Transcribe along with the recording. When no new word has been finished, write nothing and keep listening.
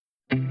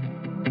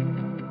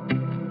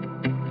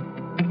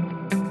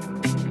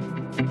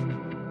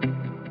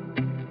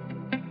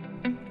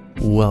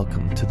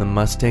Welcome to the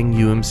Mustang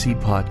UMC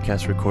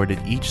podcast, recorded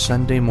each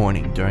Sunday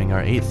morning during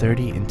our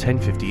 8:30 and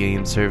 10:50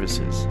 a.m.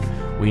 services.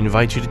 We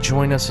invite you to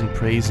join us in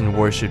praise and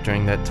worship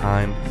during that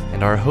time,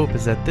 and our hope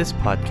is that this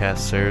podcast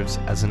serves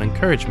as an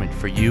encouragement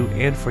for you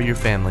and for your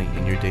family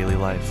in your daily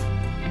life.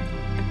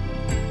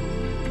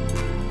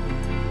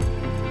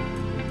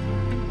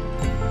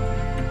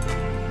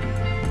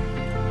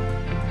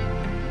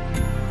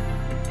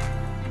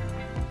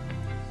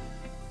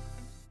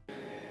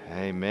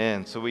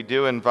 Amen. So we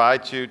do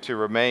invite you to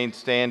remain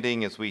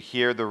standing as we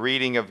hear the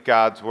reading of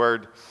God's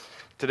Word.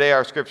 Today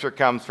our scripture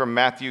comes from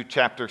Matthew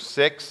chapter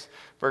 6,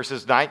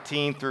 verses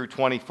 19 through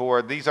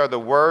 24. These are the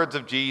words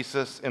of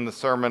Jesus in the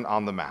Sermon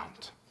on the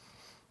Mount.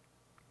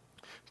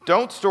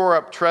 Don't store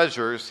up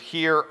treasures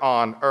here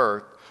on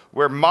earth,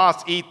 where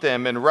moths eat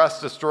them and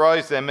rust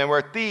destroys them, and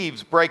where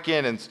thieves break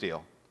in and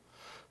steal.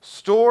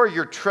 Store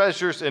your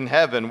treasures in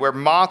heaven, where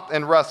moth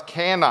and rust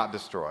cannot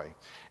destroy,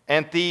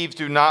 and thieves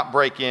do not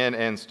break in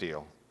and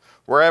steal.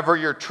 Wherever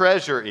your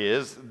treasure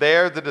is,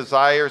 there the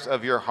desires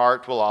of your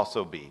heart will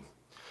also be.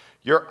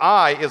 Your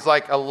eye is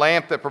like a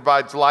lamp that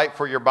provides light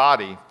for your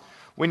body.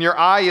 When your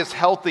eye is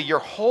healthy, your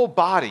whole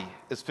body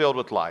is filled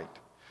with light.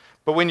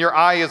 But when your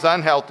eye is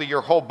unhealthy,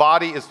 your whole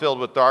body is filled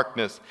with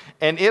darkness.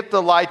 And if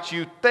the light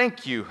you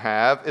think you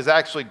have is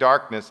actually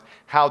darkness,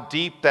 how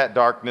deep that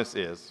darkness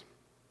is.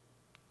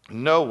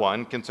 No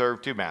one can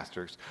serve two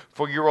masters,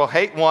 for you will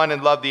hate one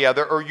and love the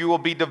other, or you will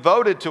be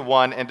devoted to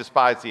one and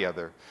despise the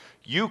other.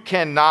 You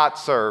cannot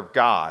serve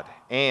God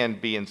and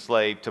be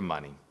enslaved to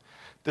money.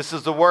 This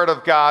is the word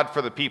of God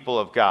for the people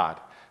of God.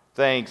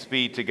 Thanks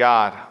be to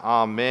God.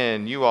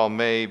 Amen. You all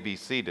may be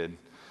seated.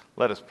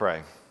 Let us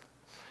pray.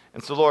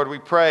 And so, Lord, we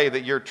pray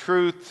that your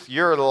truth,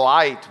 your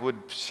light would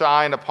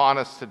shine upon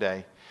us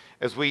today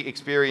as we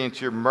experience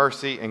your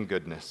mercy and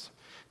goodness.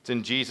 It's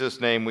in Jesus'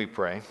 name we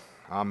pray.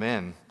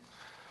 Amen.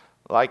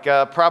 Like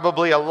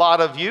probably a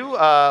lot of you,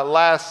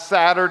 last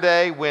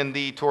Saturday when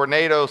the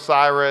tornado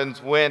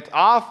sirens went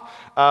off,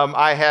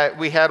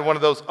 we had one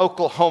of those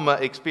Oklahoma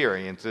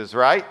experiences,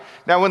 right?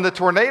 Now, when the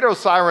tornado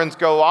sirens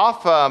go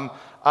off,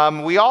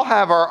 we all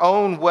have our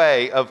own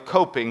way of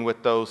coping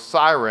with those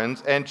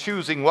sirens and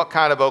choosing what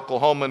kind of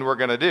Oklahoman we're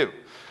going to do.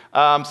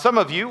 Some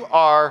of you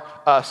are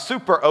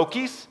super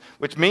Okies,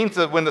 which means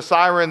that when the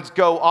sirens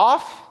go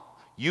off,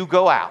 you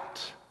go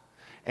out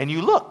and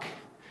you look.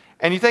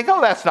 And you think, oh,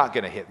 that's not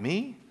going to hit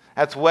me.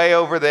 That's way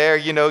over there.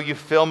 You know, you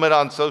film it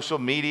on social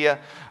media.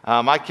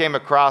 I came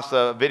across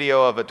a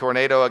video of a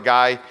tornado, a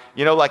guy,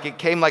 like it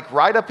came like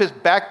right up his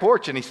back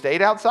porch, and he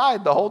stayed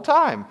outside the whole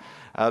time.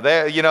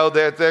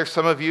 There's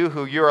some of you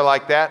who you are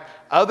like that.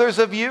 Others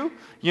of you,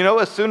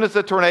 as soon as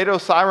the tornado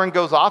siren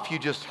goes off, you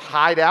just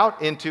hide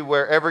out into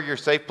wherever your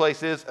safe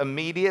place is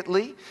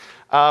immediately.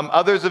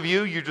 Others of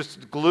you, you're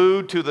just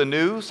glued to the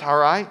news, all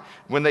right?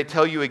 When they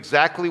tell you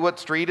exactly what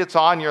street it's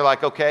on, you're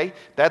like, okay,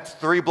 that's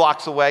 3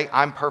 blocks away.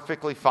 I'm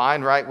perfectly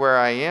fine right where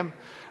I am.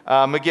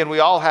 Again, we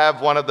all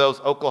have one of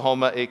those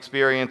Oklahoma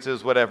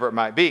experiences, whatever it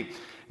might be.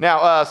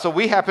 Now, so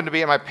we happened to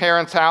be at my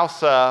parents'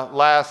 house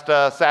last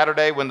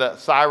Saturday when the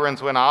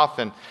sirens went off,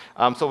 and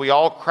so we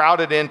all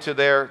crowded into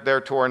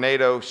their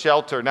tornado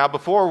shelter. Now,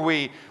 before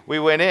we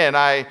went in,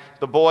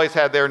 the boys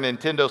had their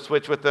Nintendo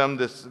Switch with them,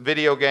 this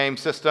video game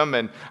system,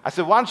 and I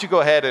said, why don't you go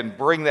ahead and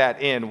bring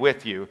that in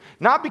with you?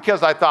 Not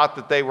because I thought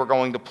that they were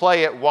going to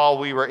play it while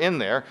we were in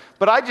there,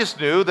 but I just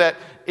knew that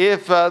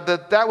if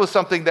that was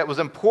something that was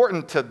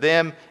important to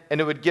them and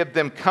it would give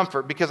them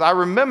comfort. Because I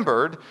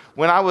remembered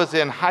when I was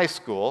in high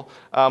school,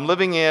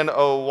 living in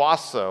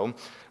Owasso,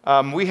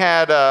 we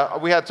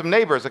had some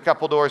neighbors a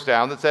couple doors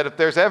down that said, if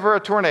there's ever a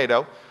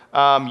tornado,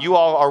 you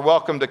all are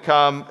welcome to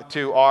come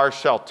to our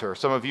shelter.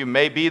 Some of you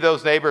may be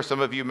those neighbors.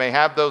 Some of you may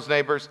have those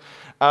neighbors.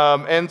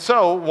 And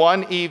so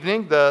one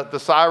evening, the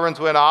sirens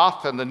went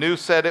off and the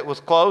news said it was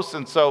close.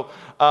 And so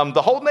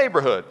the whole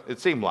neighborhood, it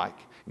seemed like,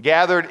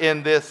 gathered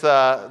in this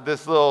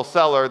little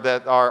cellar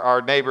that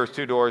our neighbors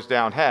 2 doors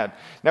down had.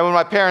 Now, when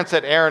my parents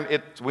said, Aaron,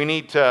 we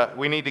need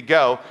to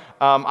go,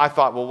 I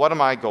thought, well, what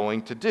am I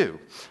going to do?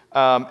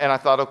 And I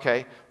thought,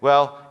 okay,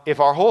 well, if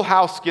our whole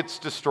house gets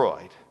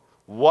destroyed,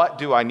 what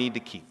do I need to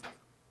keep?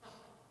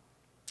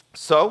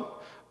 So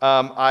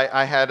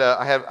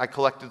I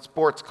collected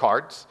sports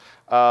cards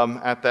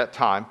at that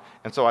time.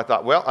 And so I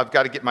thought, well, I've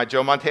got to get my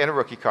Joe Montana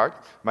rookie card,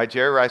 my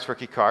Jerry Rice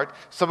rookie card,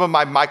 some of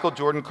my Michael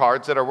Jordan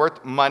cards that are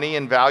worth money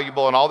and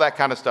valuable and all that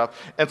kind of stuff.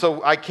 And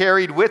so I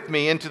carried with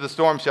me into the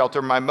storm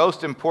shelter my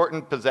most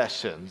important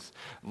possessions,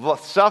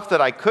 stuff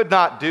that I could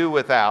not do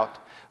without,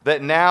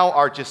 that now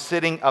are just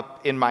sitting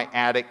up in my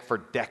attic for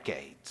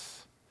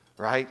decades,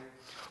 right?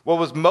 What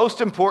was most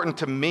important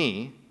to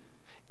me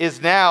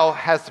is now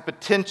has the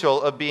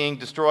potential of being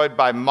destroyed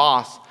by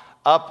moths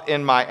up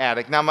in my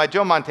attic. Now, my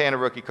Joe Montana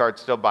rookie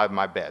card's still by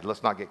my bed.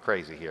 Let's not get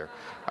crazy here,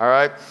 all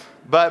right?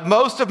 But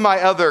most of my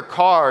other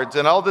cards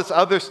and all this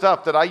other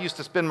stuff that I used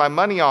to spend my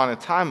money on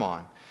and time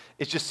on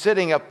is just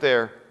sitting up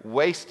there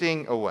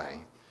wasting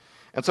away.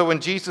 And so when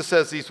Jesus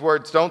says these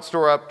words, don't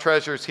store up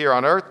treasures here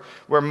on earth,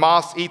 where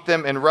moths eat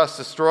them and rust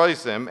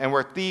destroys them, and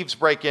where thieves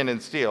break in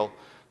and steal,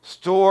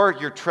 Store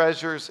your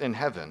treasures in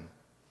heaven,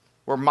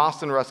 where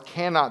moth and rust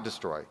cannot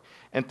destroy,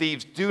 and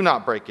thieves do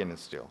not break in and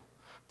steal.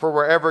 For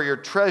wherever your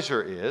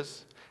treasure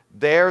is,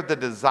 there the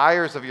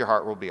desires of your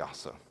heart will be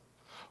also.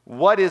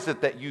 What is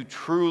it that you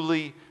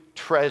truly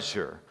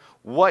treasure?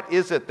 What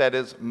is it that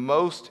is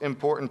most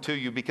important to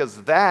you? Because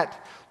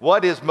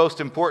what is most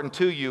important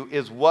to you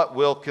is what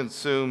will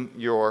consume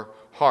your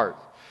heart.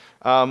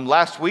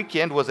 Last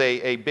weekend was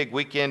a big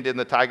weekend in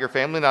the Tiger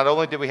family. Not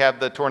only did we have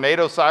the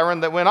tornado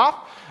siren that went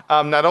off,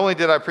 not only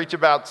did I preach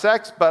about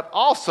sex, but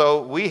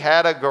also we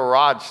had a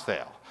garage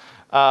sale.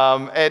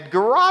 And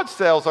garage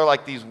sales are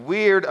like these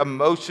weird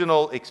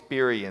emotional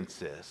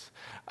experiences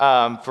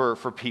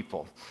for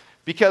people.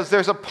 Because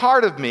there's a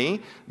part of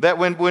me that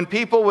when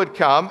people would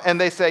come and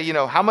they say,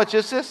 how much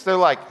is this? I'm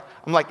like,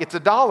 it's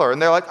 $1.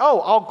 And they're like, oh,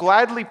 I'll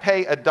gladly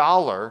pay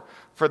 $1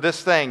 for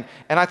this thing.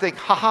 And I think,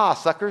 haha,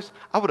 suckers,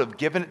 I would have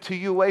given it to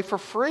you away for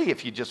free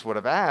if you just would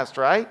have asked,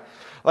 right?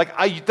 Like,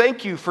 I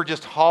thank you for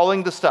just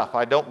hauling the stuff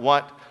I don't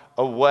want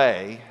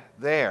away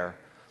there.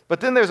 But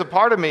then there's a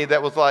part of me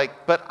that was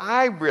like, but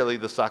I'm really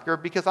the sucker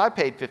because I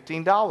paid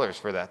 $15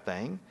 for that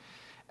thing.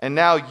 And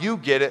now you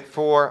get it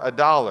for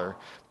 $1.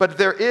 But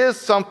there is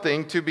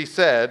something to be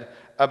said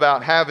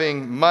about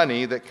having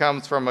money that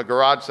comes from a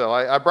garage sale.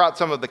 I brought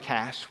some of the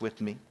cash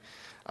with me,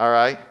 all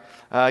right?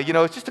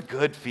 It's just a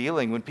good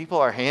feeling when people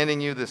are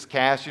handing you this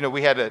cash.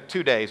 We had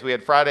 2 days. We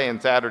had Friday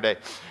and Saturday.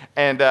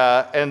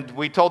 And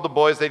we told the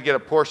boys they'd get a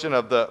portion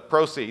of the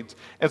proceeds.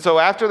 And so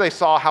after they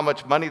saw how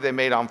much money they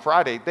made on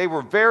Friday, they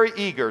were very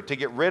eager to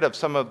get rid of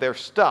some of their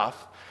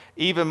stuff,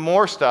 even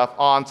more stuff,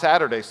 on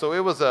Saturday. So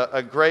it was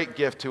a great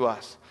gift to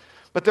us.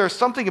 But there's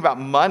something about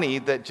money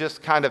that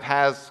just kind of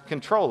has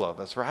control of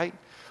us, right?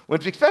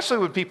 Especially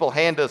when people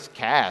hand us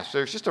cash,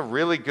 there's just a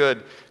really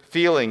good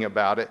feeling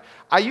about it.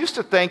 I used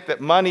to think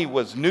that money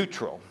was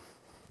neutral,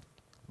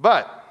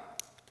 but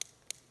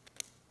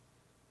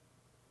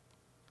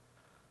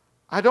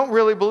I don't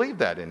really believe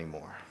that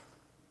anymore.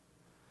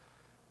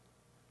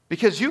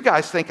 Because you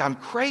guys think I'm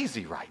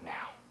crazy right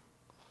now.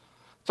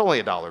 It's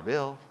only a $1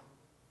 bill.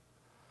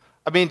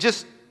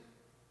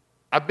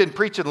 I've been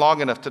preaching long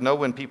enough to know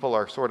when people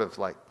are sort of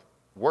like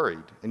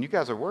worried, and you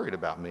guys are worried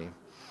about me.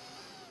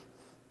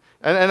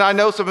 And I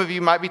know some of you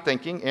might be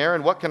thinking,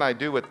 Aaron, what can I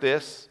do with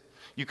this?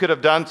 You could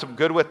have done some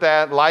good with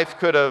that.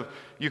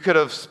 You could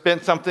have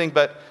spent something,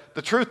 but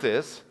the truth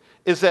is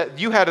that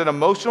you had an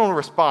emotional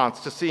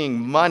response to seeing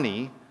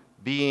money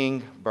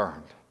being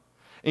burned.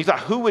 And you thought,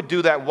 who would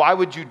do that? Why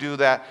would you do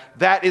that?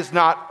 That is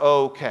not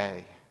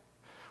okay.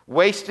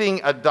 Wasting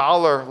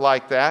 $1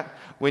 like that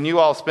when you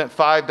all spent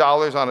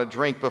 $5 on a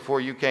drink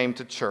before you came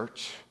to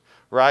church,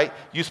 right?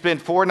 You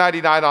spend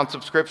 $4.99 on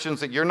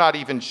subscriptions that you're not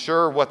even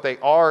sure what they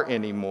are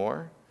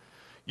anymore.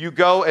 You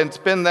go and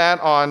spend that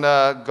on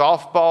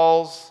golf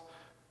balls.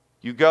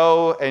 You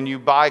go and you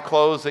buy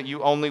clothes that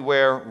you only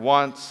wear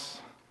once.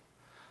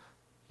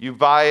 You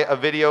buy a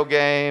video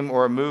game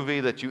or a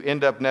movie that you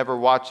end up never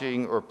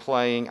watching or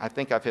playing. I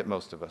think I've hit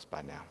most of us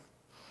by now.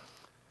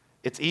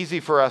 It's easy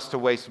for us to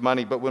waste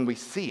money, but when we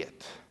see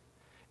it,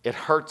 it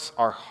hurts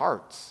our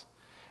hearts.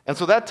 And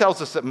so that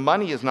tells us that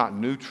money is not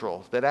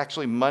neutral, that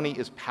actually money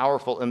is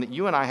powerful, and that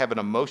you and I have an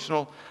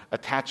emotional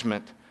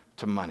attachment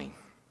to money.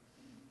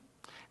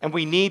 And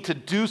we need to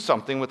do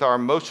something with our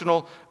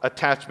emotional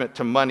attachment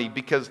to money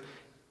because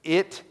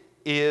it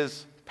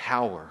is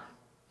power.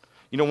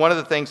 One of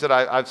the things that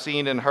I've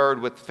seen and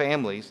heard with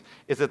families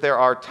is that there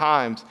are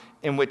times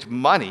in which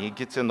money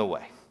gets in the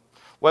way.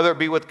 Whether it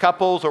be with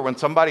couples or when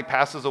somebody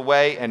passes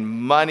away and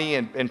money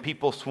and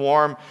people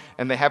swarm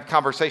and they have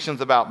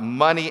conversations about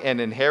money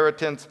and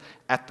inheritance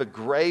at the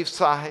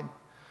graveside,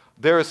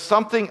 there is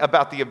something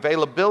about the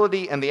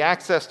availability and the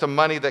access to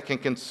money that can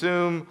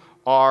consume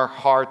our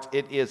hearts.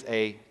 It is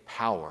a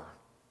power.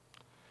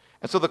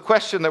 And so the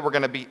question that we're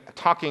going to be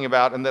talking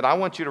about and that I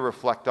want you to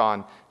reflect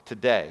on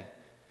today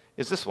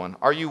is this one.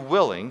 Are you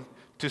willing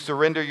to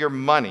surrender your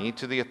money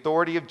to the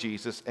authority of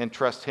Jesus and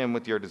trust him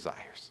with your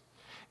desires?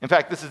 In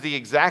fact, this is the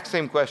exact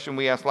same question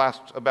we asked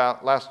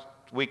last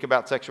week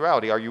about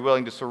sexuality. Are you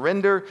willing to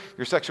surrender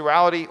your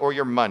sexuality or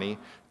your money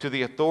to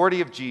the authority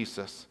of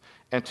Jesus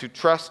and to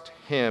trust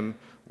him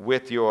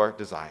with your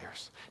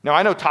desires? Now,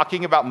 I know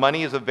talking about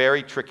money is a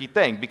very tricky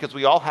thing because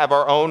we all have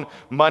our own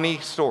money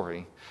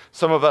story.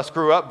 Some of us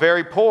grew up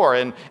very poor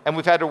and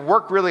we've had to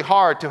work really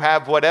hard to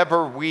have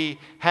whatever we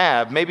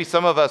have. Maybe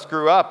some of us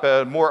grew up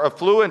a more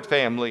affluent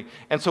family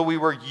and so we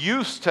were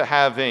used to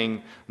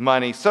having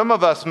money. Some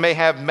of us may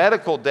have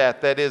medical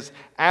debt that is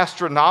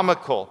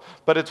astronomical,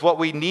 but it's what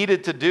we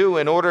needed to do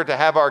in order to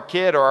have our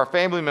kid or our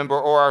family member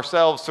or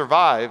ourselves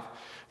survive.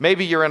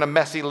 Maybe you're in a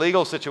messy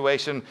legal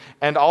situation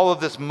and all of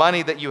this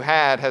money that you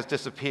had has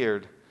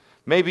disappeared.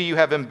 Maybe you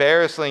have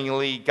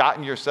embarrassingly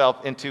gotten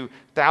yourself into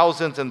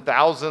thousands and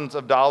thousands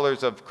of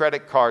dollars of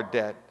credit card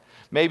debt.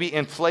 Maybe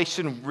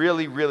inflation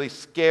really, really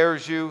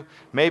scares you.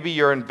 Maybe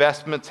your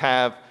investments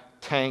have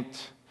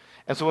tanked.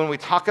 And so when we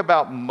talk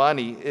about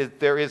money,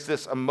 there is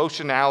this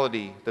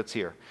emotionality that's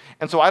here.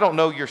 And so I don't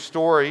know your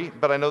story,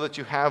 but I know that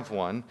you have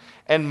one.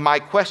 And my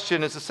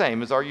question is the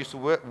same, are you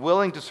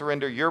willing to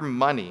surrender your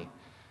money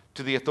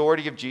to the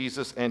authority of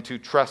Jesus and to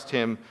trust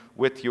him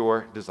with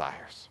your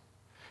desires?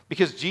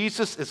 Because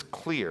Jesus is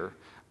clear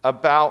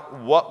about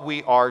what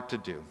we are to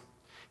do.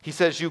 He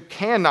says you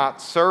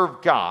cannot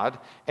serve God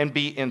and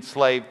be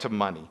enslaved to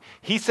money.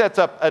 He sets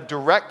up a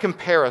direct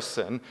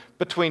comparison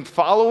between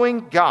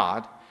following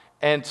God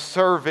and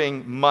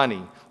serving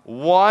money.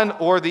 One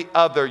or the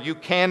other. You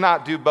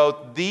cannot do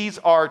both. These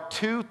are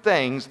two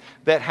things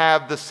that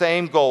have the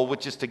same goal,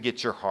 which is to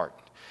get your heart.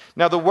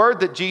 Now, the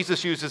word that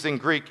Jesus uses in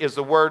Greek is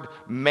the word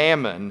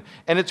mammon,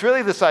 and it's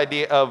really this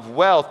idea of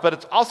wealth, but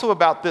it's also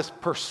about this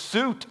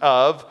pursuit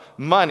of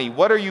money.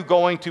 What are you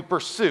going to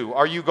pursue?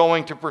 Are you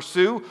going to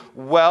pursue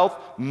wealth,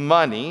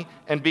 money,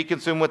 and be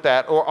consumed with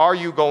that, or are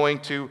you going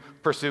to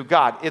pursue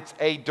God? It's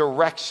a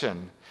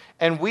direction,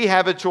 and we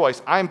have a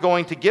choice. I'm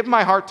going to give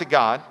my heart to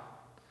God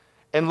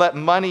and let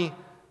money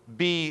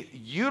be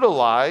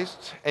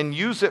utilized and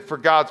use it for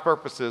God's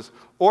purposes,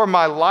 or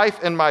my life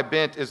and my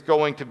bent is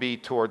going to be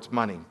towards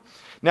money.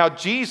 Now,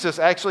 Jesus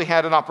actually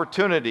had an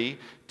opportunity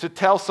to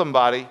tell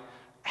somebody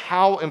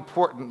how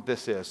important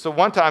this is. So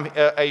one time,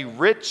 a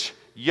rich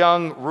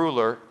young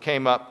ruler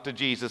came up to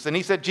Jesus, and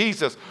he said,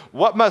 Jesus,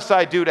 what must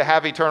I do to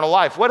have eternal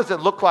life? What does it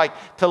look like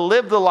to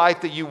live the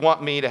life that you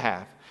want me to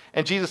have?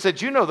 And Jesus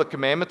said, you know the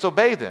commandments,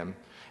 obey them.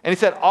 And he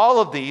said, all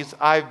of these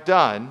I've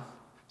done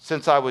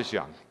since I was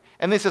young.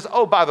 And then he says,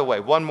 oh, by the way,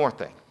 one more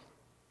thing.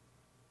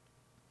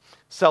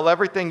 Sell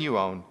everything you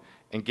own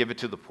and give it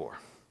to the poor.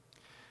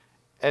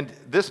 And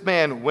this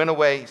man went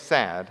away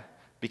sad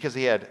because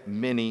he had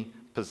many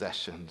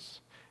possessions.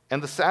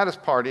 And the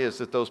saddest part is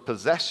that those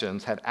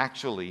possessions had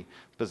actually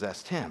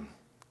possessed him.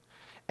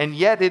 And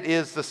yet it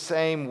is the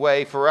same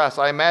way for us.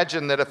 I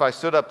imagine that if I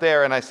stood up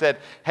there and I said,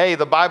 hey,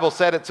 the Bible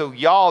said it, so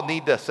y'all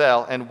need to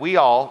sell, and we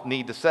all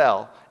need to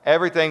sell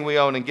everything we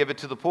own and give it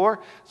to the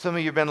poor. Some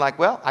of you have been like,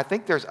 well, I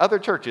think there's other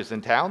churches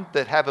in town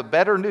that have a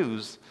better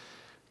news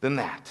than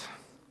that.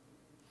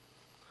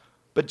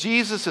 But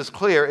Jesus is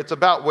clear, it's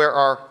about where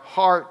our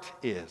heart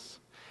is.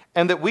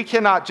 And that we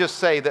cannot just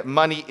say that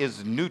money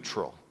is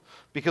neutral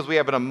because we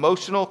have an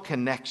emotional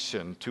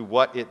connection to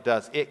what it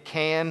does. It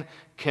can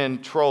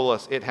control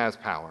us. It has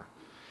power.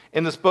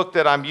 In this book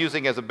that I'm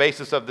using as a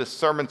basis of this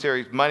sermon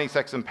series, Money,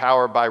 Sex, and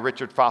Power by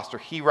Richard Foster,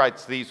 he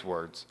writes these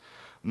words.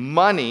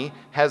 Money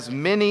has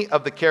many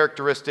of the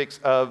characteristics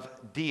of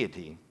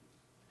deity.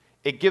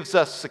 It gives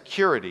us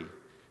security,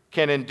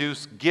 can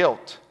induce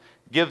guilt,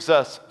 gives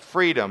us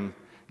freedom,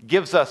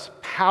 gives us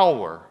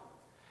power,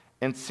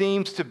 and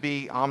seems to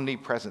be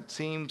omnipresent,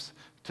 seems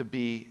to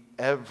be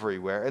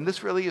everywhere. And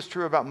this really is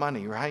true about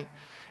money, right?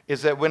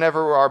 Is that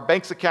whenever our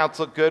bank accounts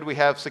look good, we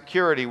have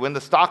security. When the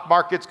stock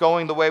market's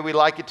going the way we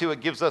like it to, it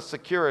gives us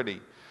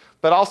security.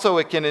 But also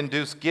it can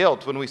induce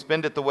guilt when we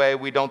spend it the way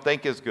we don't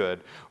think is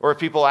good. Or if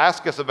people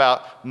ask us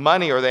about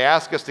money or they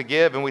ask us to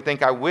give and we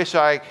think, I wish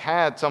I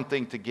had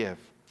something to give.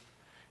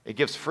 It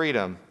gives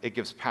freedom, it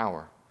gives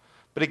power.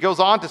 But he goes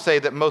on to say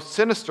that most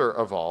sinister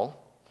of all,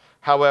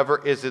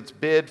 however, is its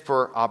bid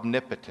for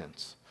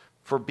omnipotence,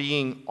 for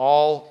being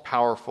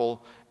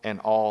all-powerful and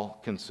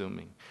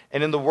all-consuming.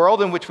 And in the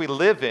world in which we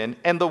live in,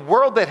 and the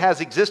world that has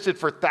existed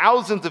for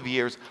thousands of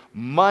years,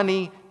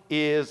 money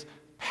is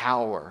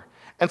power.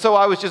 And so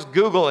I was just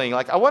Googling,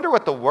 I wonder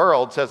what the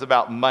world says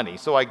about money.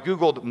 So I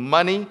Googled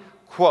money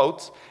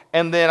quotes,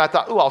 and then I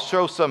thought, I'll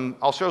show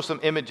some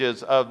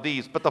images of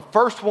these. But the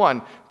first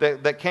one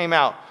that came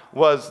out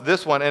was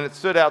this one, and it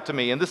stood out to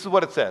me. And this is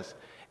what it says.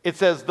 It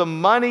says, the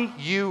money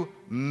you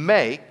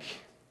make,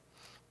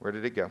 where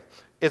did it go?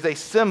 Is a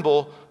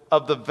symbol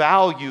of the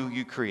value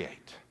you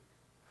create.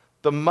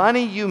 The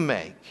money you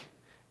make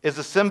is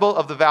a symbol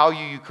of the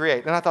value you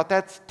create. And I thought,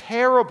 that's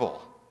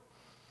terrible.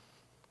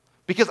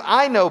 Because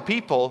I know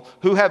people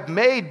who have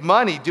made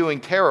money doing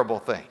terrible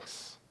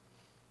things.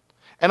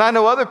 And I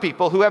know other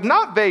people who have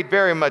not made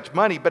very much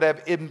money, but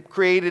have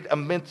created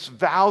immense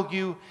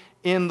value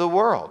in the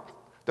world.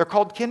 They're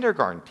called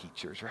kindergarten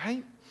teachers,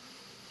 right?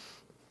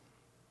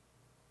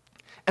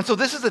 And so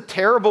this is a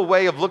terrible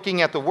way of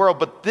looking at the world,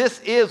 but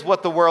this is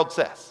what the world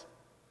says.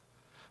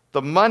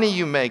 The money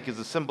you make is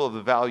a symbol of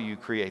the value you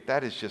create.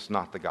 That is just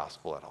not the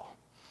gospel at all.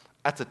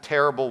 That's a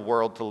terrible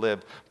world to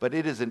live, but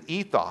it is an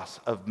ethos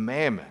of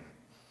mammon.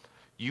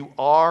 You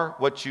are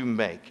what you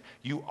make.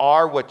 You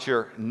are what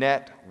your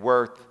net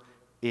worth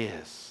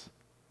is.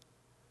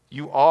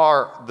 You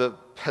are the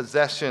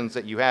possessions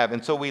that you have.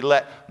 And so we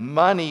let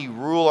money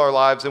rule our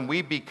lives and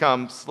we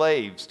become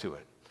slaves to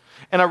it.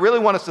 And I really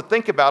want us to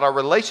think about our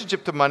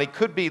relationship to money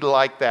could be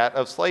like that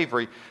of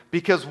slavery,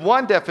 because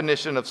one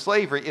definition of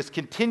slavery is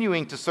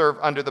continuing to serve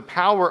under the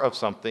power of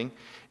something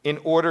in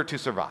order to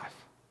survive.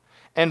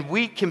 And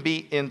we can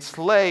be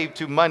enslaved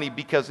to money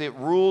because it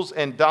rules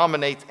and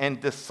dominates and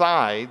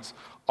decides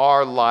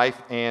our life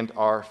and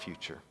our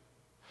future.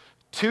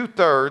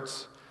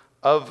 2/3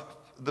 of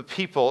the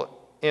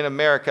people in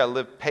America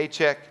live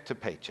paycheck to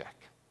paycheck.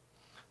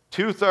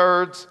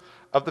 2/3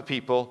 of the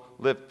people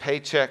live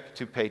paycheck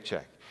to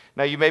paycheck.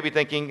 Now, you may be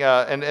thinking,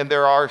 and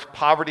there are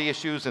poverty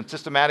issues and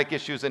systematic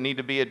issues that need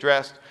to be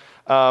addressed,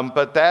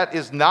 but that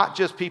is not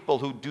just people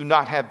who do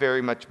not have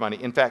very much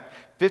money. In fact,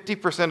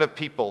 50% of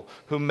people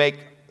who make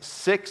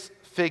 6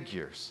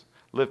 figures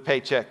live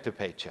paycheck to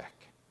paycheck.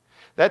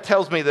 That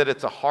tells me that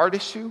it's a heart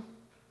issue,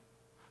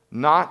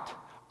 not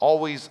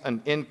always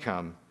an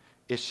income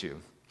issue.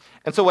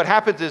 And so what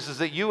happens is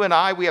that you and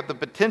I, we have the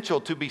potential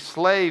to be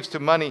slaves to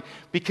money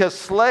because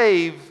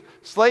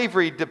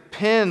slavery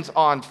depends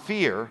on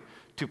fear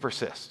to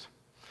persist.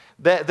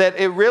 That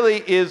it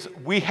really is,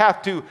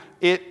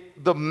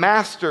 the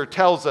master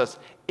tells us,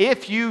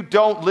 if you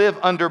don't live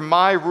under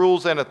my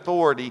rules and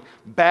authority,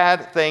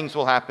 bad things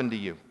will happen to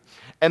you.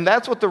 And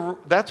that's what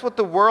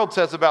the world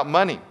says about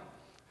money.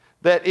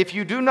 That if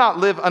you do not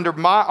live under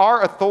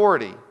our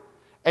authority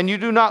and you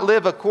do not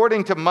live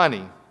according to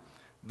money,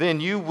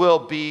 then you will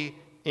be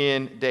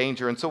in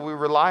danger. And so we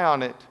rely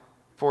on it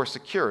for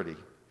security.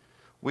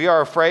 We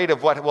are afraid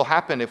of what will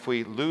happen if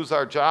we lose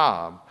our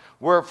job.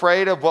 We're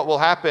afraid of what will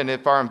happen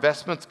if our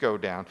investments go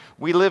down.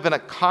 We live in a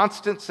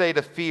constant state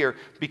of fear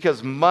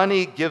because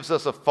money gives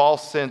us a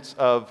false sense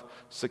of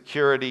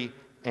security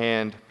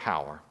and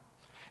power.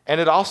 And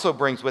it also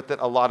brings with it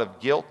a lot of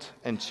guilt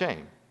and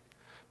shame.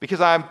 Because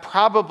I'm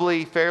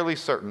probably fairly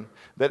certain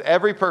that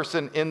every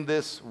person in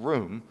this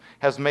room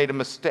has made a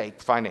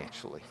mistake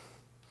financially.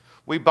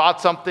 We bought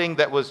something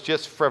that was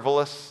just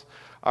frivolous,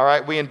 all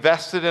right? We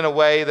invested in a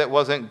way that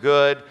wasn't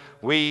good.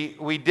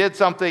 We did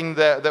something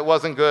that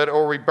wasn't good,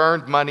 or we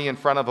burned money in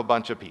front of a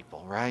bunch of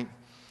people, right?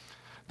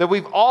 That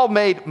we've all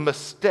made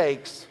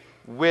mistakes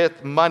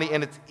with money,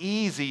 and it's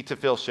easy to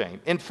feel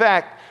shame. In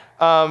fact,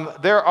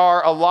 there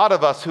are a lot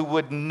of us who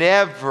would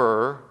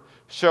never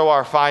show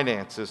our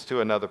finances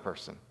to another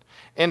person.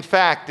 In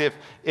fact,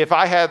 if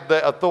I had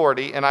the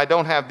authority, and I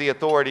don't have the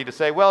authority to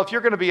say, well, if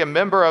you're going to be a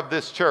member of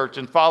this church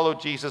and follow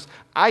Jesus,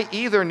 I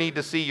either need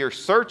to see your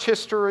search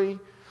history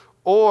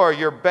or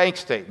your bank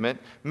statement.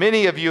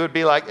 Many of you would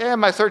be like,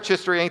 my search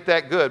history ain't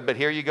that good, but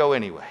here you go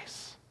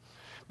anyways.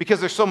 Because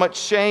there's so much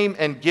shame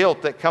and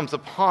guilt that comes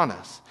upon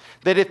us.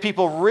 That if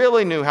people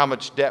really knew how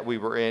much debt we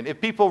were in,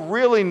 if people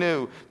really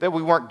knew that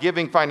we weren't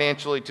giving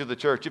financially to the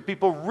church, if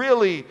people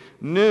really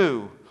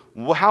knew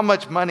how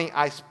much money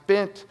I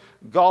spent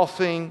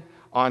golfing,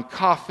 on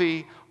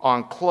coffee,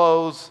 on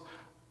clothes,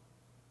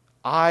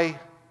 I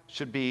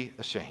should be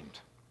ashamed.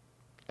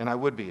 And I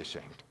would be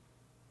ashamed.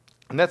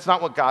 And that's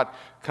not what God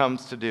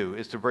comes to do,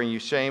 is to bring you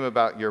shame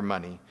about your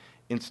money.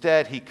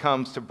 Instead, he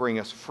comes to bring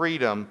us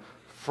freedom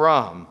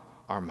from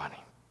our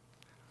money.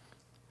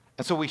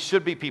 And so we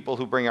should be people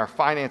who bring our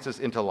finances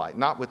into light,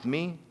 not with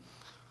me,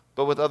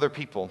 but with other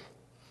people.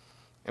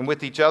 And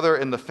with each other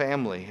in the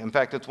family. In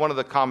fact, it's one of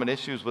the common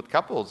issues with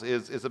couples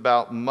is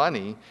about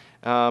money,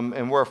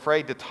 and we're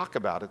afraid to talk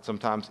about it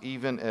sometimes,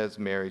 even as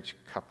marriage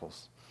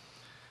couples.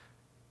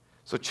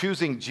 So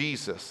choosing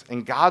Jesus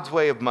and God's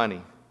way of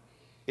money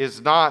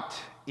is not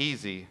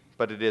easy,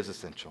 but it is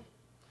essential.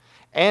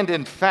 And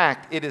in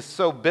fact, it is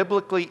so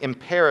biblically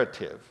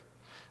imperative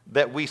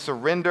that we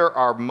surrender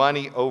our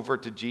money over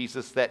to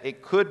Jesus that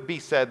it could be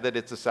said that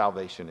it's a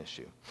salvation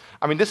issue.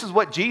 I mean, this is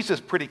what Jesus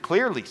pretty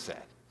clearly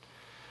said.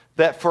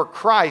 That for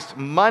Christ,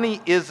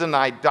 money is an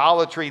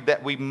idolatry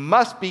that we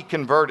must be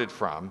converted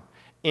from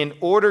in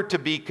order to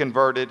be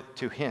converted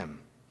to him.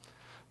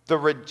 The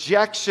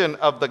rejection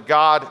of the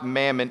god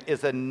Mammon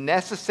is a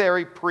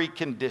necessary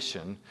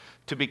precondition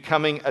to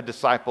becoming a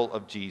disciple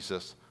of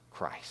Jesus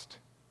Christ.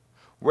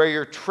 Where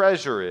your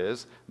treasure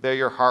is, there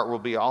your heart will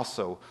be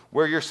also.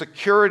 Where your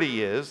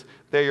security is,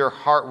 there your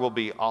heart will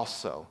be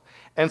also.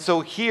 And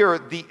so here,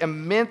 the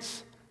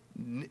immense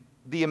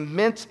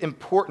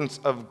importance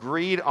of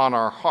greed on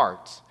our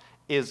hearts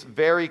is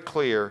very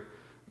clear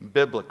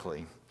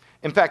biblically.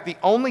 In fact, the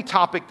only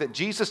topic that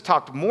Jesus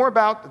talked more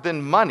about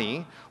than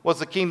money was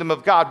the kingdom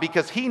of God,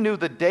 because he knew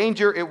the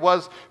danger it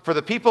was for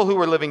the people who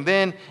were living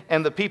then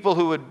and the people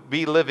who would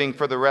be living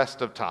for the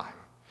rest of time.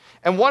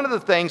 And one of the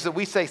things that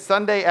we say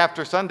Sunday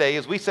after Sunday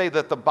is we say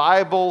that the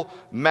Bible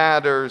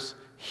matters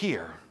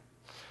here.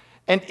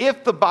 And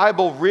if the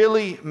Bible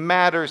really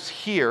matters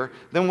here,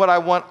 then what I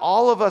want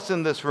all of us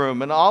in this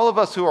room and all of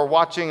us who are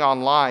watching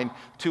online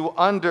to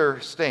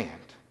understand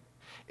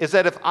is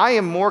that if I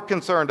am more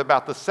concerned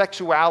about the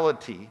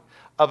sexuality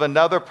of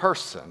another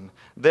person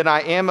than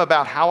I am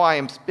about how I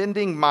am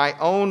spending my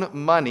own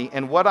money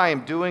and what I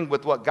am doing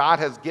with what God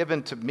has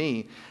given to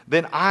me,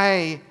 then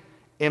I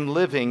am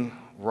living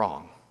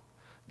wrong.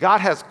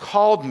 God has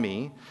called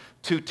me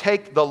to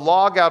take the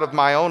log out of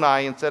my own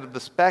eye instead of the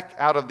speck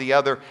out of the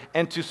other,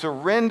 and to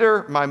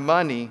surrender my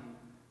money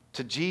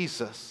to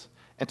Jesus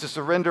and to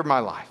surrender my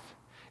life.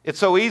 It's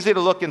so easy to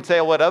look and say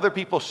what other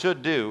people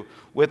should do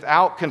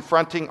without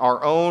confronting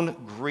our own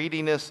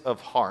greediness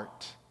of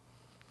heart.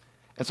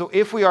 And so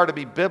if we are to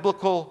be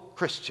biblical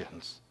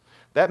Christians,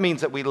 that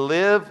means that we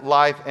live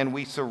life and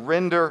we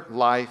surrender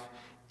life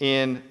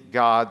in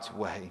God's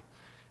way.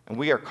 And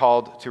we are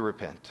called to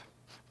repent.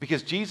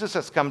 Because Jesus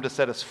has come to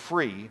set us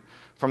free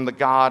from the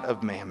god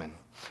of Mammon.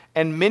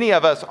 And many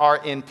of us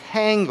are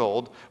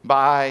entangled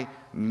by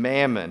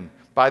mammon,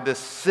 by the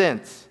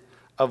sense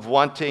of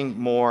wanting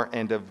more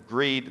and of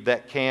greed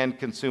that can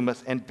consume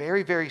us, and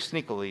very, very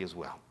sneakily as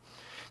well.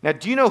 Now,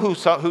 do you know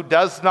who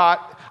does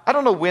not? I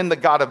don't know when the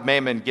God of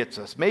mammon gets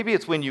us. Maybe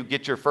it's when you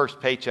get your first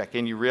paycheck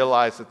and you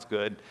realize it's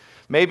good.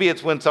 Maybe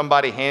it's when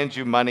somebody hands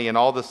you money and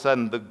all of a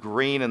sudden the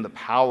green and the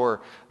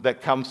power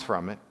that comes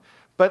from it.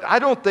 But I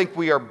don't think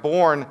we are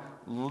born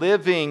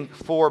living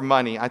for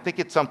money. I think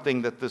it's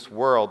something that this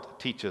world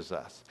teaches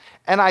us.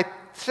 And I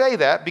say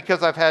that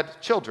because I've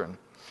had children.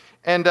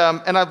 And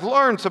I've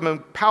learned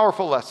some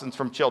powerful lessons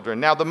from children.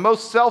 Now, the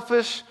most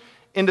selfish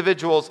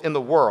individuals in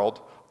the world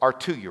are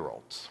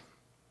 2-year-olds.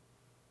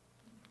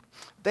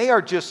 They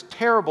are just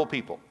terrible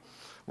people,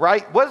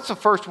 right? What's the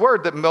first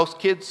word that most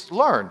kids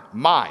learn?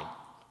 Mine,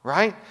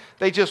 right?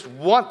 They just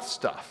want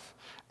stuff.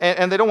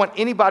 And they don't want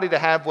anybody to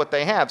have what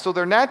they have. So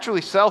they're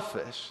naturally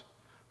selfish.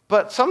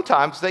 But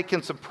sometimes they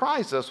can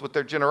surprise us with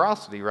their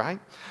generosity, right?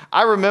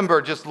 I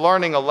remember just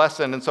learning a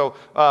lesson. And so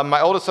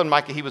my oldest son,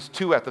 Micah, he was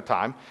 2 at the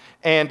time.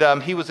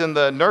 And he was in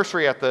the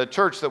nursery at the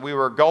church that we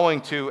were going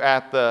to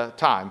at the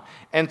time.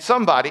 And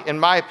somebody, in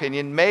my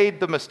opinion, made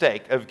the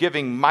mistake of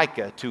giving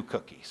Micah 2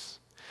 cookies.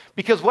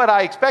 Because what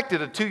I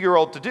expected a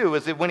 2-year-old to do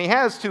is that when he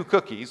has 2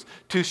 cookies,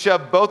 to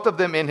shove both of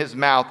them in his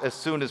mouth as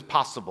soon as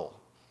possible.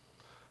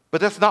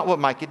 But that's not what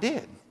Micah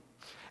did.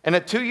 And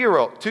at 2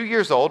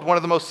 years old, one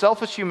of the most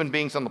selfish human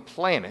beings on the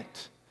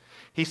planet,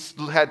 he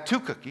had 2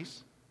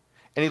 cookies,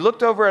 and he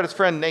looked over at his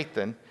friend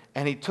Nathan,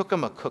 and he took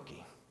him a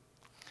cookie.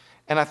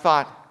 And I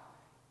thought,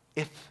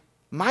 if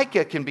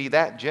Micah can be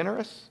that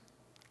generous,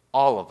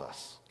 all of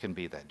us can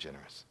be that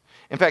generous.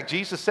 In fact,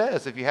 Jesus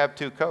says, if you have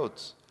 2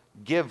 coats,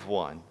 give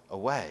one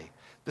away.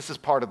 This is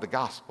part of the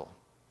gospel.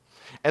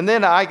 And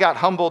then I got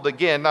humbled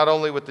again, not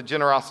only with the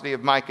generosity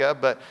of Micah,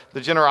 but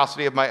the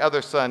generosity of my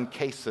other son,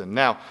 Kason.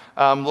 Now,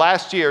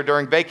 last year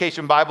during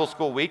Vacation Bible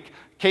School Week,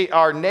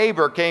 our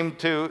neighbor came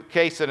to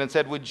Kason and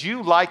said, would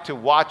you like to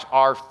watch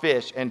our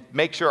fish and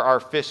make sure our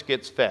fish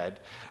gets fed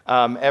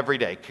every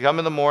day? Come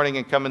in the morning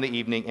and come in the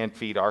evening and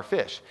feed our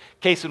fish.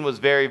 Kason was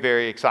very,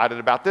 very excited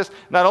about this,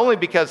 not only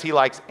because he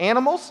likes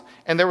animals,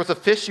 and there was a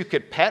fish you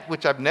could pet,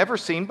 which I've never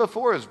seen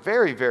before. It was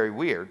very, very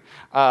weird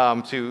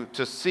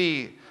to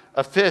see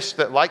a fish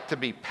that liked to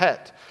be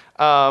pet.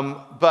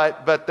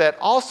 But that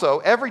also,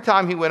 every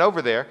time he went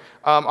over there,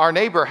 our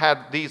neighbor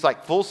had these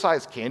like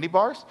full-size candy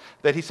bars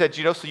that he said,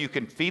 so you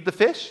can feed the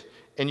fish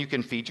and you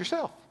can feed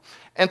yourself.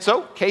 And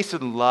so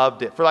Kason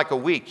loved it. For like a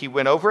week, he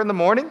went over in the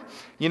morning,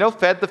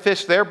 fed the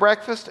fish their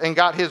breakfast and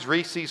got his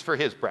Reese's for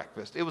his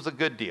breakfast. It was a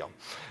good deal.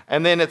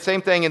 And then the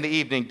same thing in the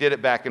evening, did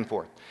it back and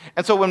forth.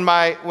 And so when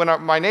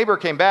my neighbor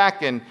came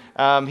back and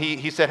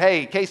he said,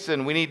 hey,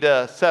 Kason, we need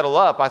to settle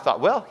up, I thought,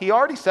 well, he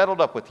already settled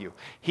up with you.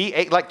 He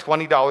ate like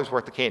 $20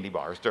 worth of candy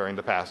bars during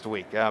the past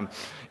week.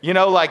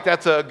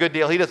 That's a good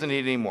deal. He doesn't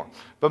need any more.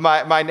 But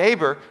my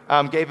neighbor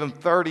gave him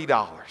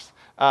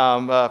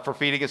 $30 for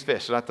feeding his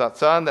fish. And I thought,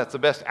 son, that's the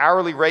best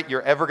hourly rate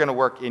you're ever going to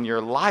work in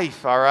your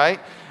life, all right?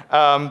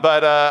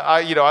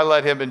 I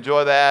let him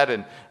enjoy that,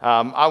 and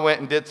I went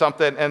and did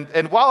something.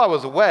 And while I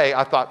was away,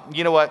 I thought,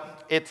 you know what?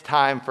 It's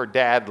time for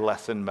dad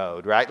lesson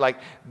mode, right? Like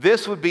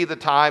this would be the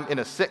time in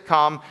a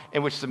sitcom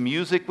in which the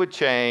music would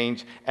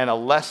change and a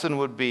lesson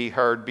would be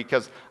heard,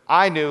 because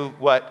I knew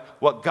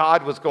what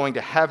God was going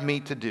to have me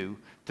to do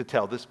to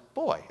tell this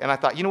boy. And I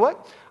thought, you know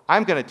what?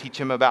 I'm going to teach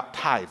him about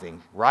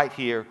tithing right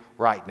here,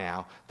 right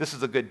now. This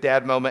is a good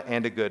dad moment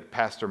and a good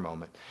pastor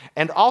moment.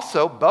 And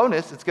also,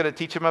 bonus, it's going to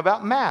teach him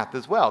about math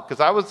as well,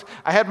 because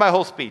I had my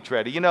whole speech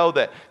ready.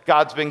 That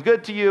God's been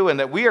good to you and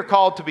that we are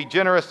called to be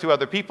generous to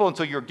other people, and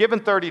so you're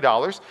given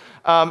 $30.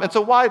 And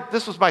so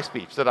this was my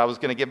speech that I was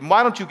going to give him.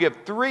 Why don't you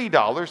give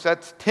 $3,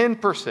 that's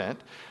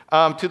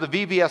 10%, to the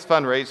VBS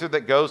fundraiser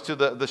that goes to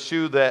the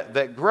shoe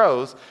that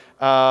grows,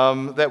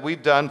 that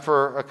we've done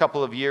for a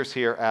couple of years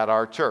here at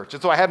our church.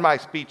 And so I had my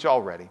speech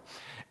all ready.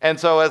 And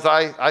so as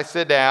I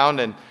sit down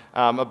and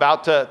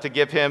about to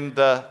give him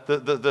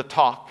the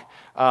talk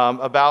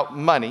about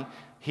money,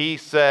 he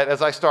said,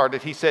 as I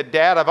started, he said,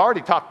 Dad, I've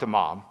already talked to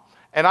Mom,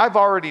 and I've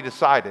already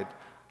decided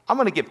I'm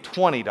going to give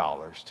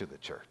 $20 to the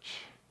church.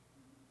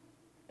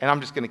 And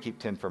I'm just going to keep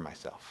 10 for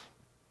myself.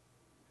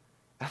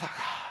 And I thought,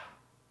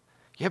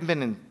 you haven't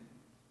been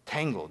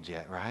entangled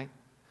yet, right?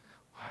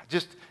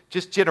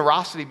 Just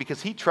generosity,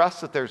 because he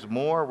trusts that there's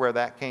more where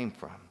that came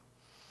from.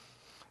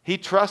 He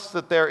trusts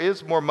that there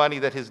is more money,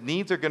 that his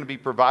needs are going to be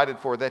provided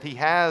for, that he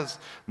has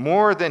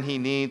more than he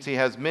needs. He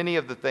has many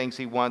of the things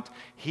he wants.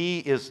 He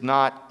is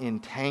not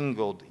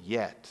entangled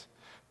yet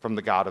from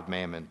the God of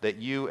mammon, that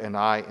you and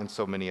I and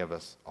so many of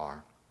us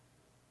are.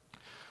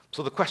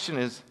 So the question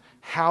is,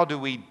 how do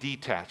we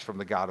detach from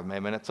the God of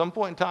mammon? At some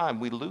point in time,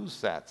 we lose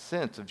that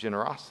sense of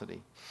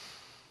generosity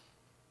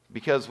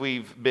because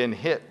we've been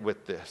hit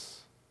with this.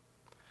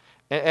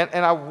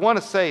 And I want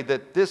to say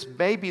that this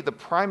may be the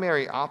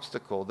primary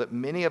obstacle that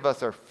many of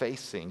us are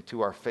facing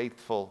to our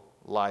faithful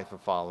life of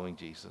following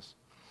Jesus.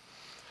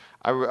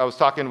 I was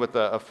talking with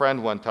a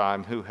friend one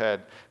time who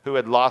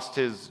had lost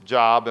his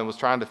job and was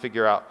trying to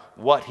figure out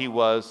what he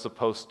was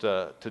supposed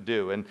to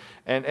do.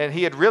 And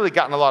he had really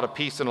gotten a lot of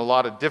peace in a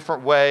lot of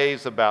different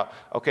ways about,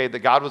 okay, that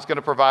God was going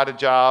to provide a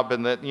job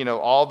and that,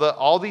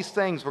 all these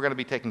things were going to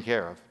be taken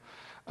care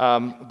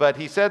of. But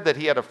he said that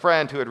he had a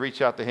friend who had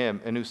reached out to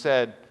him and who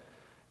said,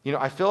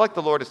 I feel like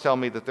the Lord is telling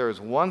me that there is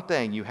one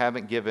thing you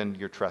haven't given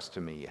your trust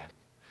to me yet.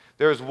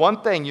 There is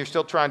one thing you're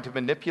still trying to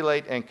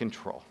manipulate and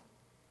control.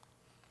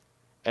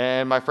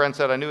 And my friend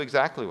said, I knew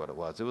exactly what it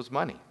was. It was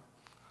money.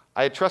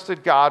 I had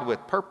trusted God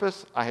with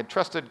purpose. I had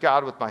trusted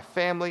God with my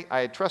family. I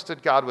had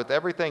trusted God with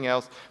everything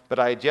else. But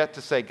I had yet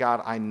to say,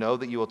 God, I know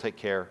that you will take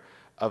care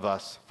of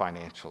us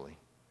financially.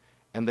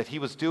 And that he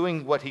was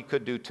doing what he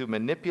could do to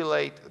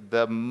manipulate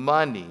the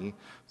money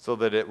so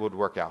that it would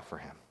work out for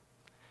him.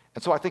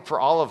 And so I think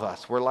for all of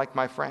us, we're like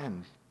my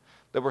friend,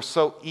 that we're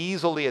so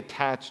easily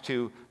attached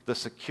to the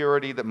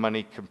security that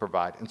money can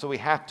provide. And so we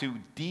have to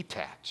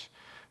detach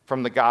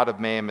from the God of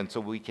mammon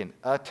so we can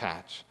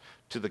attach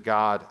to the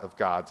God of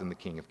gods and the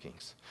King of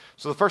kings.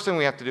 So the first thing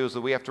we have to do is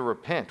that we have to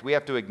repent. We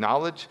have to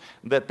acknowledge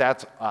that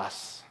that's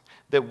us,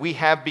 that we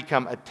have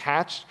become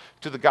attached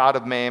to the God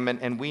of mammon,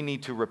 and we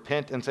need to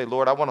repent and say,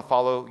 Lord, I want to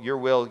follow your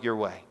will, your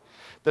way.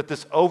 That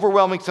this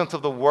overwhelming sense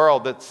of the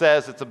world that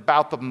says it's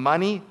about the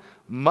money,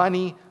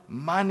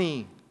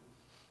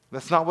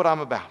 that's not what I'm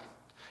about.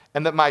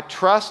 And that my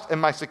trust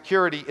and my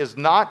security is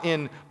not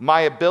in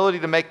my ability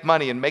to make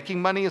money, and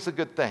making money is a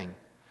good thing.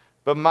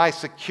 But my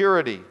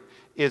security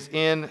is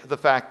in the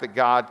fact that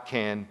God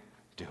can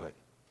do it.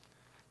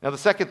 Now, the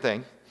second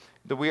thing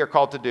that we are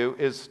called to do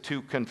is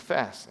to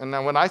confess. And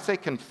now when I say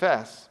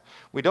confess,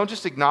 we don't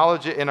just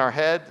acknowledge it in our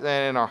head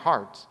and in our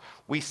hearts.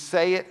 We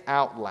say it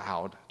out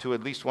loud to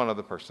at least one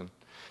other person.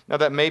 Now,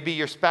 that may be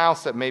your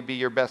spouse, that may be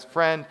your best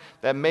friend,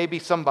 that may be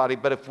somebody,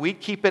 but if we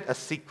keep it a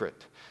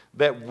secret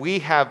that we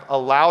have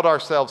allowed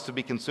ourselves to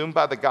be consumed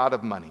by the God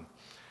of money,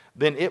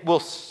 then it will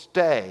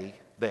stay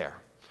there.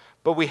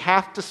 But we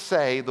have to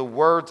say the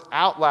words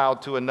out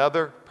loud to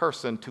another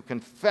person to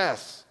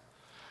confess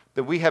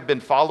that we have been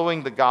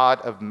following the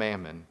God of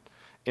mammon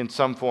in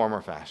some form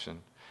or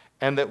fashion,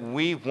 and that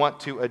we want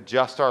to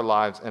adjust our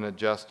lives and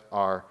adjust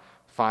our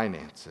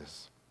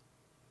finances.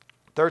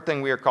 Third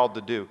thing we are called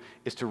to do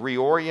is to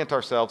reorient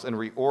ourselves and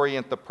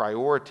reorient the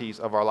priorities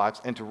of our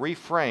lives and to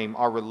reframe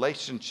our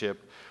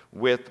relationship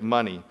with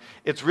money.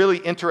 It's really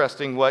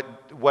interesting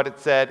what it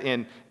said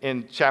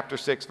in chapter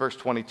 6, verse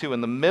 22.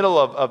 In the middle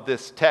of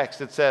this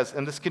text, it says,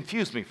 and this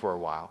confused me for a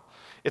while,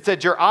 it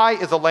said, your eye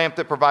is a lamp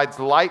that provides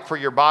light for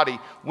your body.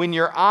 When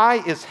your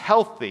eye is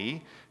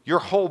healthy, your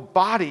whole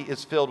body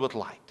is filled with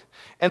light.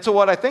 And so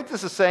what I think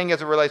this is saying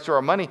as it relates to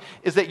our money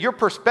is that your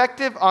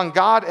perspective on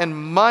God and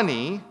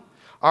money,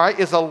 all right,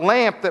 is a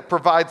lamp that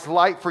provides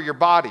light for your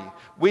body.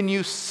 When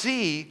you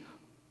see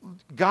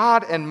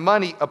God and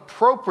money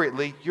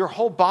appropriately, your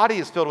whole body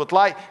is filled with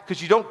light because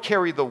you don't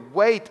carry the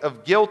weight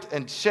of guilt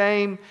and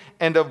shame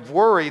and of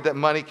worry that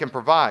money can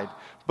provide.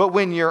 But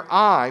when your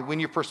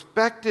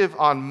perspective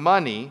on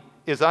money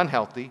is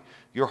unhealthy,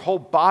 your whole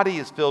body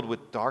is filled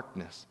with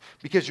darkness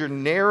because you're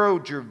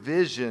narrowed your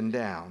vision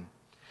down.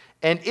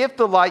 And if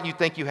the light you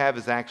think you have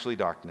is actually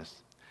darkness,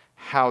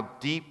 how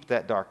deep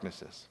that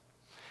darkness is.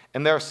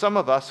 And there are some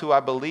of us who I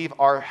believe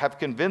have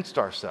convinced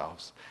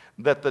ourselves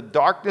that the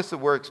darkness that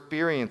we're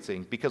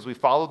experiencing because we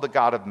follow the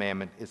God of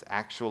mammon is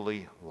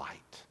actually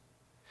light.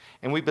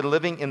 And we've been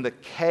living in the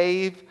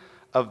cave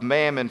of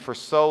mammon for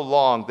so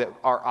long that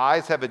our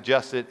eyes have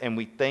adjusted and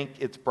we think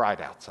it's bright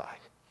outside.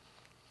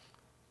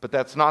 But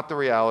that's not the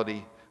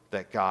reality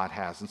that God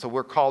has. And so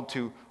we're called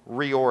to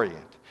reorient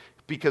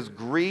because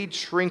greed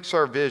shrinks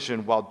our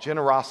vision while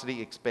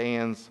generosity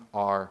expands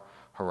our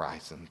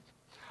horizon.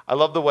 I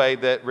love the way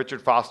that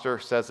Richard Foster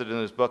says it in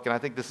his book, and I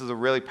think this is a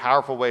really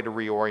powerful way to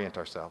reorient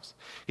ourselves.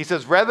 He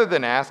says, rather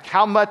than ask,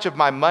 how much of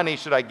my money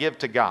should I give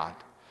to God?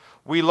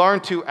 We learn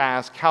to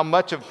ask, how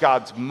much of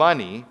God's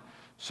money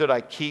should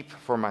I keep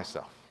for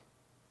myself?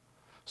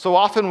 So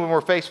often when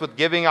we're faced with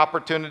giving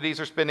opportunities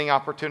or spending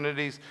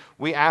opportunities,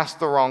 we ask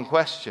the wrong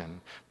question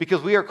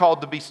because we are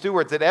called to be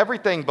stewards, that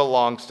everything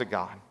belongs to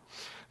God.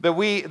 That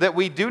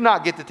we do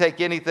not get to take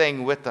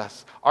anything with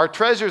us. Our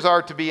treasures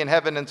are to be in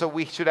heaven, and so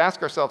we should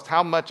ask ourselves,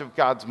 how much of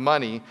God's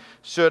money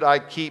should I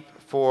keep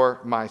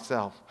for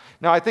myself?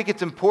 Now, I think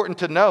it's important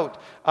to note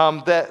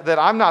that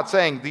I'm not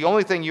saying the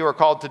only thing you are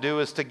called to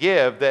do is to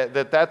give,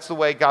 that's the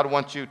way God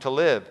wants you to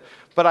live.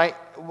 But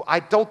I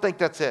don't think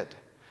that's it.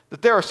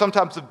 That there are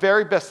sometimes the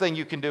very best thing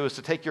you can do is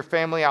to take your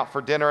family out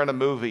for dinner and a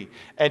movie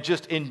and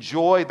just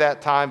enjoy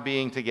that time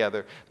being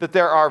together. That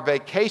there are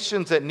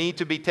vacations that need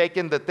to be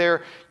taken,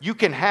 that you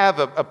can have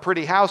a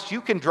pretty house,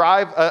 you can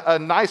drive a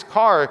nice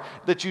car,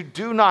 that you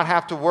do not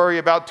have to worry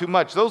about too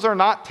much. Those are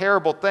not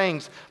terrible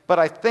things, but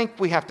I think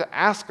we have to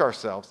ask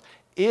ourselves,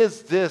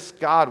 is this,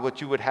 God,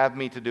 what you would have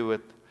me to do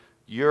with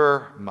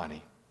your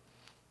money?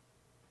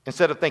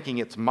 Instead of thinking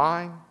it's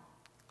mine,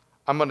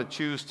 I'm going to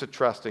choose to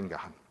trust in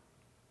God.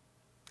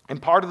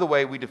 And part of the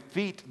way we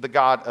defeat the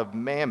God of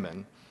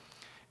mammon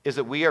is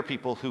that we are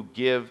people who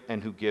give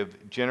and who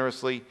give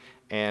generously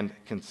and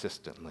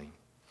consistently.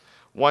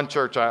 One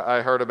church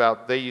I heard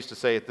about, they used to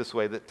say it this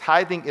way, that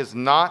tithing is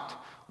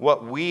not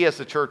what we as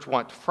a church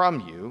want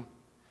from you,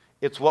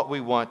 it's what we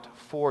want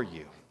for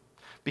you.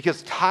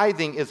 Because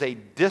tithing is a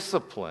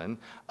discipline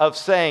of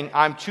saying,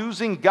 I'm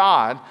choosing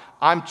God,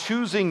 I'm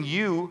choosing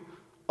you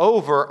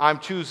over, I'm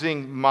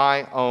choosing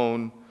my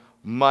own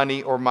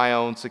money or my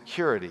own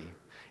security.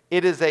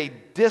 It is a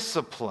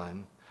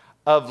discipline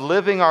of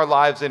living our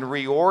lives and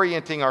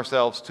reorienting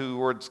ourselves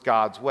towards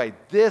God's way.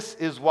 This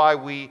is why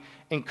we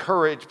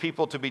encourage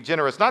people to be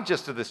generous, not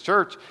just to this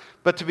church,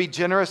 but to be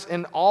generous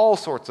in all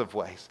sorts of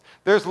ways.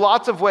 There's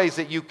lots of ways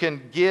that you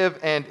can give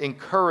and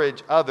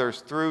encourage others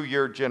through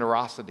your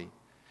generosity.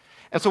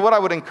 And so what I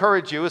would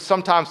encourage you is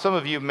sometimes some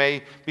of you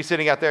may be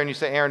sitting out there and you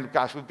say, Aaron,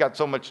 gosh, we've got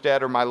so much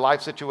debt or my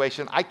life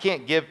situation, I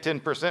can't give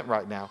 10%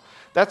 right now.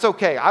 That's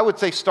okay. I would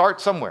say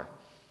start somewhere.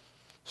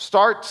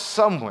 Start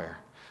somewhere.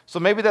 So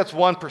maybe that's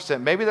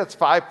 1%, maybe that's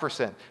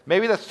 5%,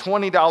 maybe that's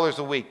 $20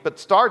 a week, but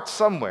start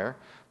somewhere.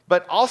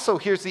 But also,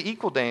 here's the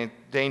equal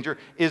danger,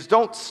 is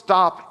don't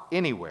stop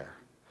anywhere.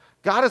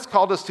 God has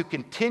called us to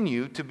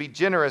continue to be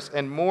generous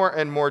and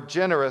more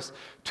generous,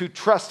 to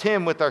trust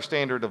Him with our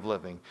standard of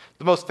living.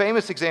 The most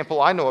famous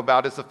example I know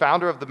about is the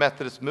founder of the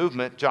Methodist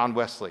movement, John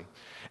Wesley.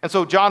 And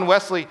so John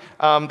Wesley,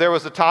 there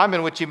was a time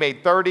in which he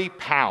made 30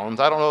 pounds.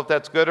 I don't know if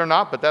that's good or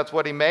not, but that's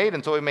what he made.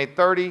 And so he made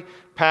 30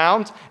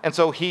 pounds. And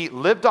so he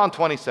lived on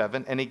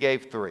 27 and he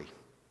gave 3.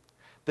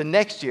 The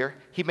next year,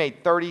 he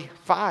made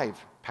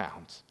 35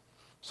 pounds.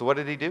 So what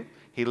did he do?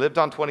 He lived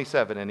on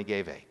 27 and he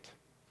gave 8.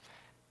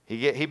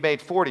 He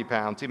made 40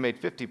 pounds, he made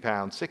 50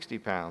 pounds, 60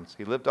 pounds.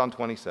 He lived on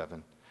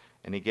 27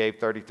 and he gave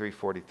 33,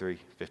 43,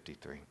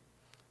 53.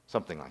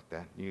 Something like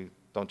that. You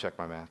don't check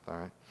my math, all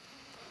right?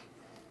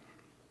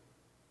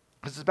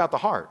 This is about the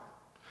heart.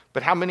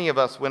 But how many of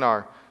us, when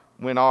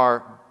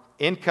our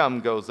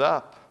income goes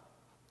up,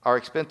 our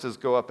expenses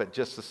go up at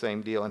just the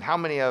same deal? And how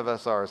many of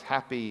us are as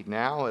happy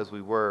now as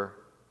we were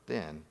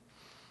then?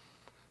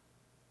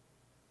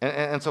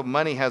 And so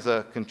money has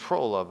a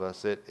control of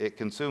us. It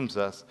consumes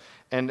us.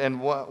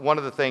 And one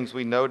of the things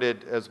we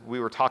noted as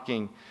we were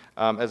talking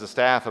as a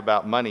staff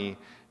about money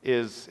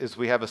is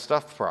we have a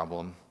stuff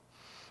problem.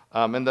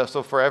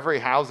 So for every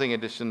housing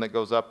addition that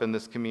goes up in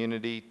this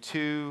community,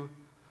 2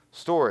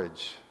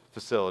 storage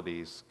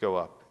facilities go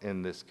up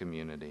in this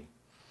community.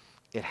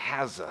 It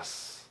has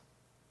us.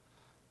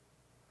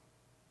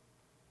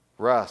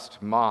 Rust,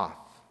 moth,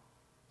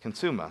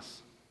 consume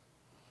us.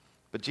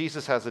 But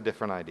Jesus has a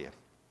different idea.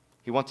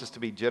 He wants us to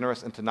be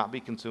generous and to not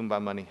be consumed by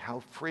money.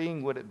 How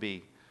freeing would it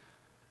be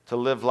to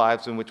live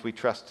lives in which we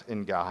trust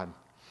in God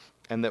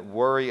and that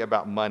worry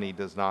about money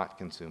does not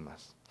consume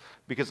us?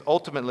 Because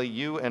ultimately,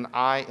 you and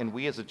I and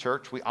we as a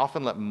church, we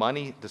often let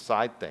money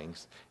decide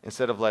things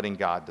instead of letting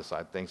God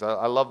decide things.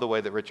 I love the way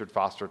that Richard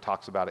Foster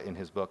talks about it in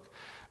his book,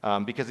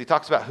 because he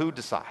talks about who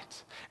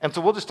decides. And so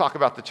we'll just talk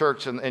about the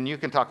church, and you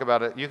can talk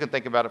about it, you can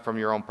think about it from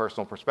your own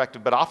personal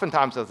perspective. But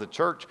oftentimes as a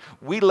church,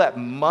 we let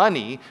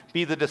money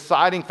be the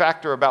deciding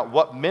factor about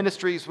what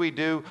ministries we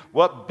do,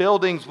 what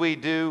buildings we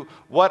do,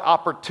 what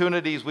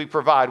opportunities we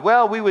provide.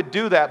 Well, we would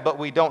do that, but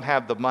we don't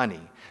have the money.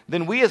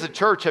 Then we as a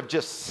church have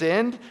just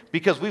sinned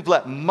because we've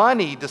let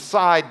money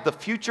decide the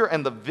future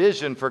and the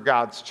vision for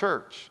God's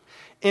church.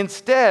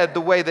 Instead,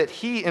 the way that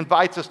He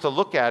invites us to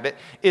look at it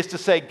is to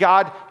say,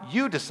 God,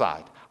 you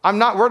decide.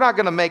 We're not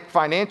going to make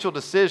financial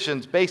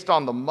decisions based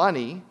on the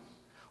money.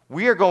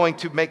 We are going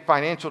to make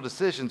financial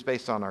decisions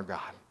based on our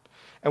God.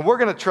 And we're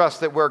going to trust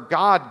that where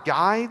God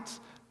guides,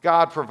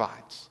 God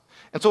provides.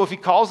 And so if He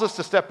calls us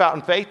to step out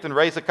in faith and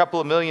raise a couple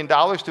of $1 million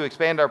to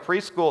expand our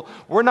preschool,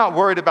 we're not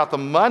worried about the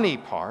money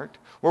part.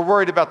 We're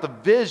worried about the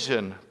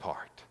vision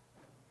part.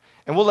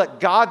 And we'll let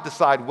God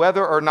decide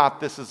whether or not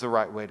this is the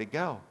right way to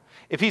go.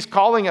 If He's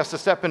calling us to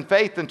step in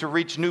faith and to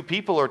reach new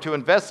people or to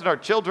invest in our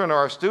children or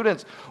our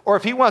students, or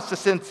if He wants to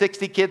send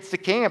 60 kids to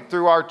camp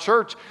through our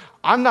church,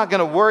 I'm not going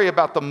to worry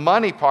about the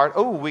money part.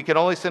 Oh, we can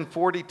only send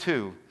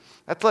 42.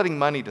 That's letting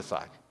money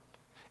decide.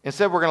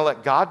 Instead, we're going to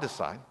let God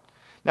decide.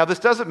 Now, this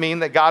doesn't mean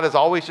that God is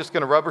always just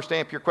going to rubber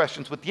stamp your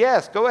questions with,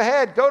 yes, go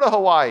ahead, go to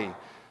Hawaii.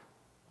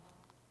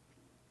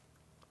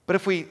 But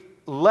if we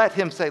let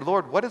Him say,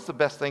 Lord, what is the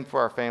best thing for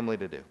our family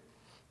to do?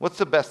 What's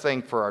the best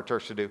thing for our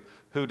church to do?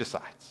 Who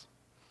decides?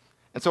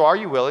 And so are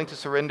you willing to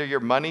surrender your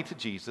money to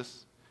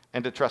Jesus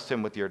and to trust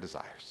Him with your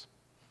desires?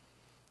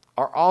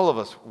 Are all of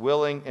us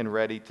willing and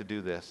ready to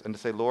do this and to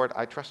say, Lord,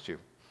 I trust you.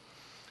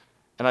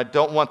 And I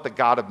don't want the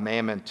God of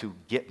mammon to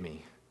get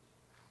me.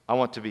 I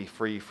want to be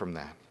free from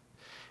that.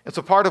 And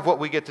so part of what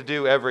we get to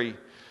do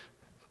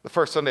the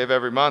first Sunday of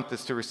every month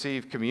is to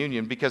receive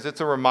communion, because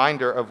it's a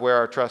reminder of where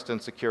our trust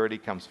and security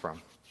comes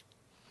from.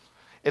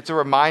 It's a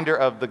reminder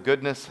of the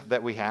goodness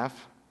that we have.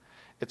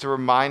 It's a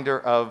reminder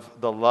of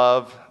the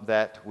love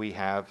that we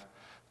have,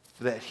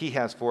 that He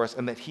has for us,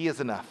 and that He is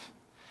enough,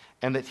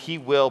 and that He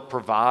will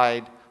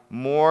provide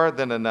more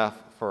than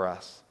enough for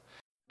us.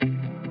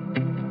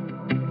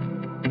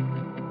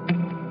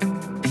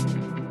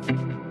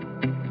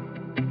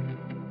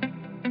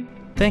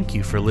 Thank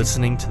you for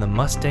listening to the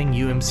Mustang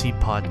UMC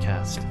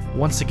podcast.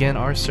 Once again,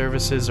 our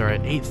services are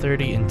at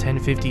 8:30 and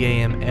 10:50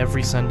 a.m.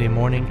 every Sunday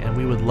morning, and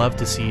we would love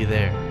to see you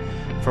there.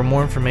 For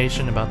more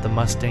information about the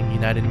Mustang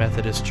United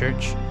Methodist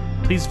Church,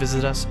 please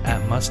visit us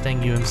at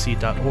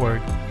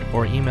mustangumc.org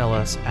or email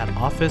us at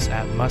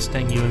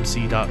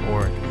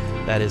office@mustangumc.org.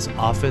 That is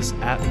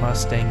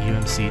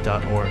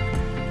office@mustangumc.org.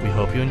 We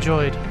hope you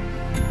enjoyed.